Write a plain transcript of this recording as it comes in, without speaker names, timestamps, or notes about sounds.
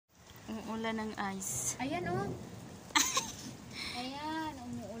umuulan ng ice. Ayan oh. Ayan,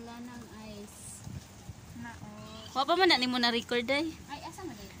 umuulan ng ice. Na oh. Wa pa man na nimo na record ay. Ay, asa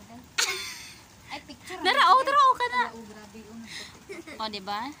man dito dai? Ay, picture. Dara oh ka na. Oh, grabe Oh, di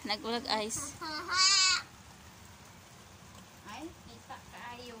ba? Nag-ulag ice. Ay, kita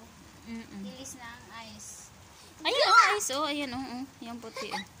kaayo. Ilis na ang ice. Ayan oh, ice oh, ayan oh. Yang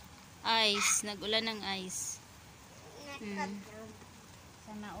puti oh. Ice, nag-ulan ng ice.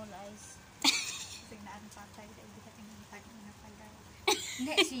 Sana all ice. Signaan patay dai kita pinintag na pagay.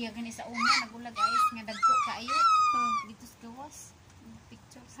 Hindi siya gani sa una nagulag ice nga dagko kaayo. Dito sa gawas.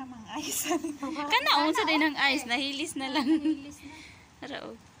 Picture sa mga ice. Kana unsa din ng ice, nahilis na lang. Nahilis na. Tara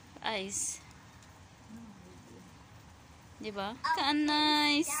oh, ice. Di ba?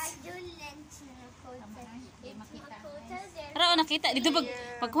 Ka-nice. Tara oh, nakita dito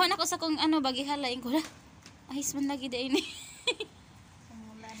pagkuha na ko sa kung ano bagihalain ko na. Ice man lagi dai ni.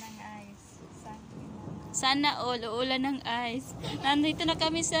 Umulan ng ice. Sana all ulan ng ice. Nandito na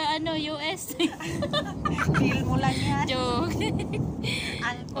kami sa ano US. Feel mo lang yan. Joke.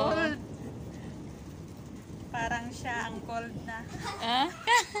 Ang cold. Parang siya ang cold na. Ah?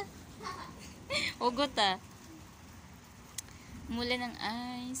 Ugot ah. Mula ng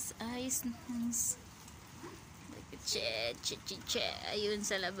ice. Ice. Che. Ayun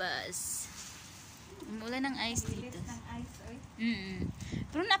sa labas. Mula ng ice dito. Ng ice, oy.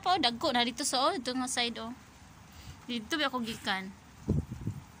 Pero na pa dagko na dito sa ito nga side oh. Dito ba ako gikan?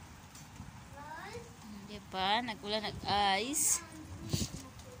 Di ba? Nag-ulan ng ice.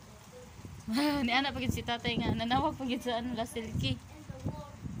 Ni anak pagit si tatay nga nanawag pagit sa ano last silky.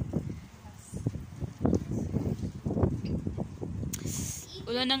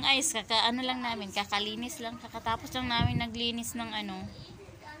 Ulan ng ice ano lang namin, kakalinis lang, kakatapos lang namin naglinis ng ano.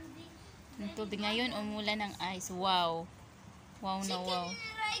 Ng tubig ngayon umulan ng ice. Wow. Wow na wow.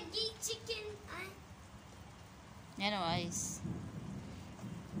 Chicken. Yan o ice.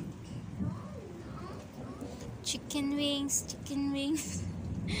 Chicken wings.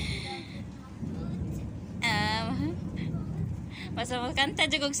 Basta makanta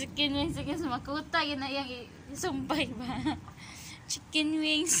dyan kong chicken wings. Sige, sumakuta. Yun na yung isumpay ba? Chicken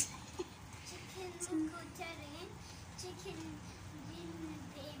wings. Chicken makutarin. Chicken gin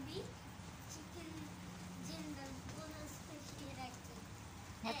baby. Chicken gin the bonus squishy ragi.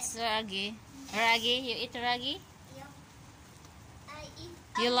 What's ragi? Ragi? You eat ragi? Yup. I eat.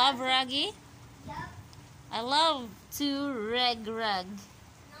 You love ragi? Yup. I love to rag. No,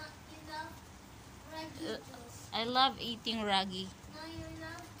 you love ragi juice. I love eating ragi. No, you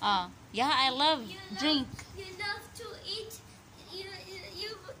love. Yeah, I love drink. You love to eat.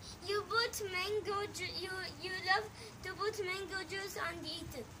 You put mango. You love to put mango juice on the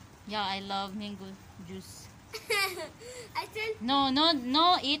eat. Yeah, I love mango juice. I said No,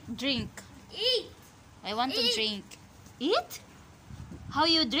 eat, drink. eat. I want to Eat. drink. Eat? How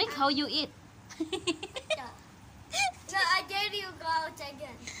you drink? How you eat? No, I dare you go out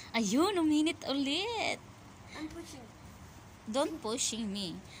again. Ayun, uminit ulit. I'm pushing. Don't pushing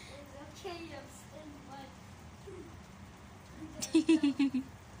me. Okay, I'm still wet.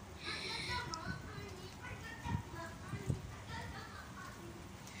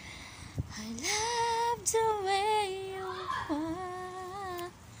 I love the way you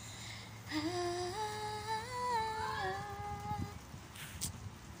are.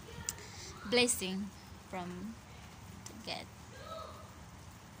 Blessing from God.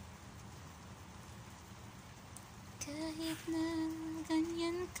 Kahit na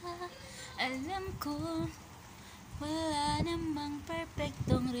ganyan ka, alam ko wala namang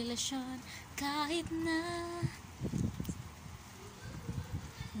perfectong relasyon. Kahit na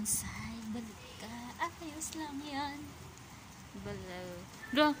inside balik ka, ayos lang yan. Balaw.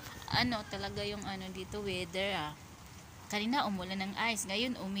 Do, ano talaga yung ano dito weather ah. Kanina umulan ng ice,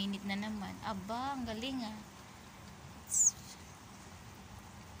 ngayon uminit na naman. Aba, ang galing ah.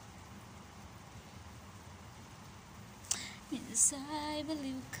 Inside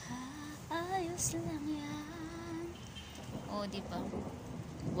baliw ka, ayos lang yan. Oh, di ba?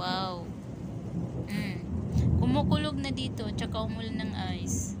 Wow. Kumukulog na dito, tsaka umulan ng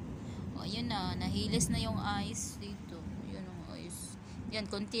ice. Oh, yun na, nahilis na yung ice dito. Yun ang ice.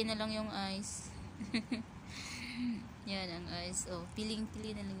 Yan, konti na lang yung ice. Yan ang ice. Oh,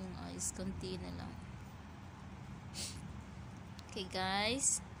 piling-pili na lang yung ice, konti na lang. Okay,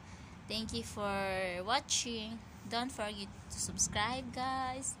 guys. Thank you for watching. Don't forget to subscribe,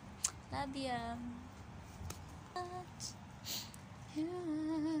 guys. Love ya.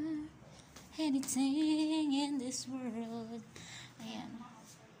 Anything in this world. Ayan.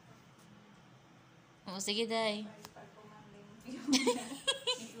 Oh, sige, day.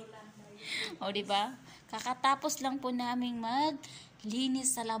 O, di ba? Kakatapos lang po naming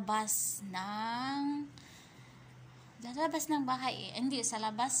maglinis sa labas ng bahay. Hindi, sa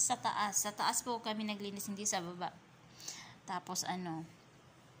labas, sa taas. Sa taas po kami naglinis, hindi sa baba. Tapos,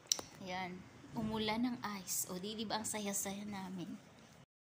 yan. Umulan ng ice. O, di ba ang saya-saya namin?